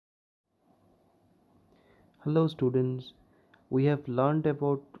Hello students, we have learned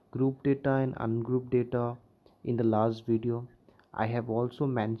about group data and ungrouped data in the last video. I have also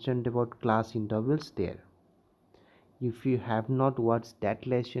mentioned about class intervals there. If you have not watched that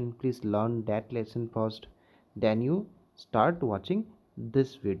lesson, please learn that lesson first, then you start watching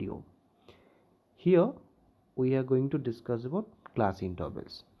this video. Here we are going to discuss about class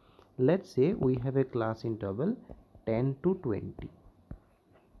intervals. Let's say we have a class interval 10 to 20.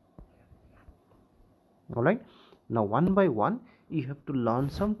 Alright, now one by one you have to learn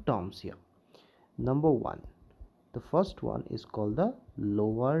some terms here. Number one, the first one is called the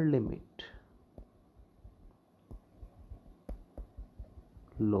lower limit.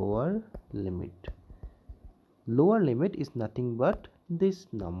 Lower limit. Lower limit is nothing but this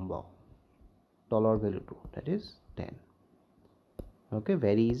number, dollar value 2, that is 10. Okay,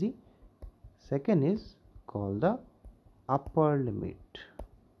 very easy. Second is called the upper limit.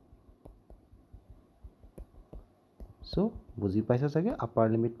 So বুজি পাইছা চাগে upper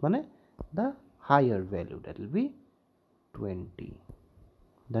limit মানে the higher value, that will be 20.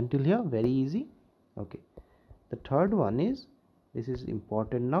 Then till here very easy. Okay, the third one is, this is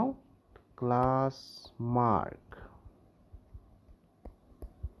important now, class mark.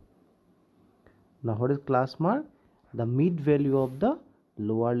 Now what is class mark? The mid value of the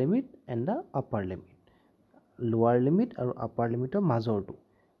lower limit and the upper limit. Lower limit or upper limit of major to.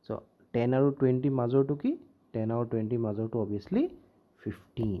 So 10 or 20 major to ki 10 or 20 major to obviously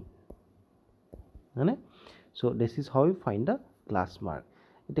 15. So this is how you find the class mark.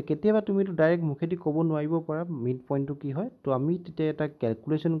 এটা কেতিয়াবা তুমি তো direct মুখেদি ক'ব নোৱাৰিব পাৰা mid পইণ্টটো কি হয়, তো আমি তেতিয়া এটা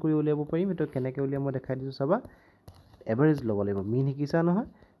ক্যালকুলেশ্যন কৰি উলিয়াব পাৰিম। এটা কেনেকৈ উলিয়াম মই দেখাই দিছোঁ চাবা। এভাৰেজ ল'ব লাগিব, মিন শিকিছা নহয়।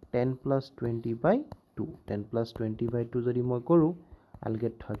 10 + 20 / 2, 10 + 20 / 2 যদি মই কৰোঁ, I'll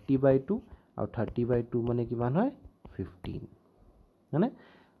get 30/2, আৰু 30/2 মানে কিমান হয় 15, হয়নে?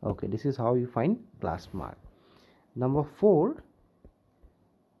 Okay, this is how you find class mark. Number 4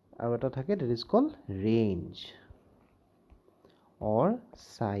 আৰু এটা থাকে, that is called range or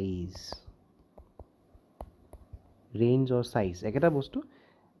size. Range or size একেটা বস্তু।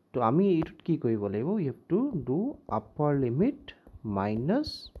 তো আমি এইটোত কি কৰিব লাগিব, you have to do upper limit minus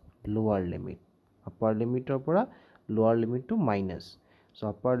lower limit. Upper limit or পৰা lower limit to minus. So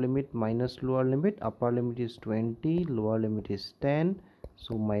upper limit minus lower limit, upper limit is 20, lower limit is 10.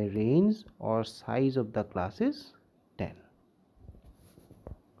 So my range or size of the class is 10.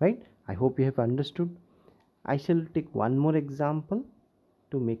 Right? I hope you have understood. I shall take one more example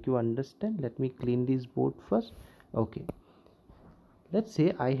to make you understand. Let me clean this board first. Okay, let's say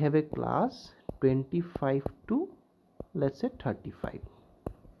I have a class 25 to, let's say 35.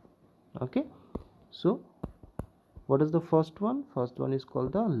 Okay, so what is the first one? First one is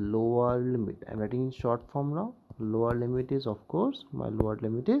called the lower limit. I'm writing in short form now. Lower limit is, of course, my lower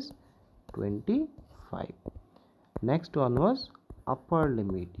limit is 25. Next one was upper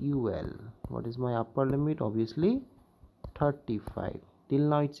limit, UL. What is my upper limit? Obviously 35. Till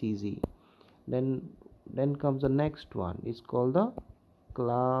now it's easy. Then comes the next one. It's called the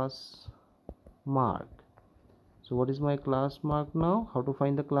class mark. So what is my class mark now? How to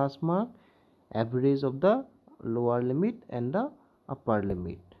find the class mark? Average of the lower limit and the upper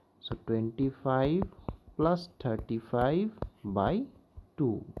limit. So 25 plus 35 by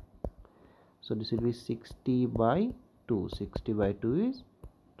 2. So this will be 60/2. 60/2 is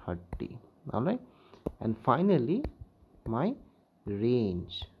 30. Alright, and finally my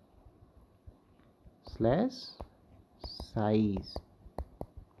range slash size.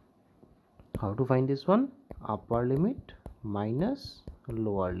 How to find this one? Upper limit minus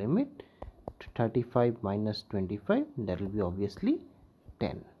lower limit. 35 minus 25, that will be obviously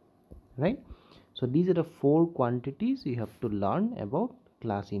 10. Right? So these are the 4 quantities you have to learn about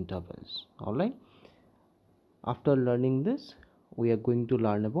class intervals. Alright, after learning this, we are going to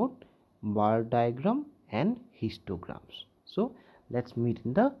learn about bar diagram and histograms. So let's meet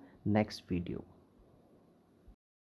in the next video.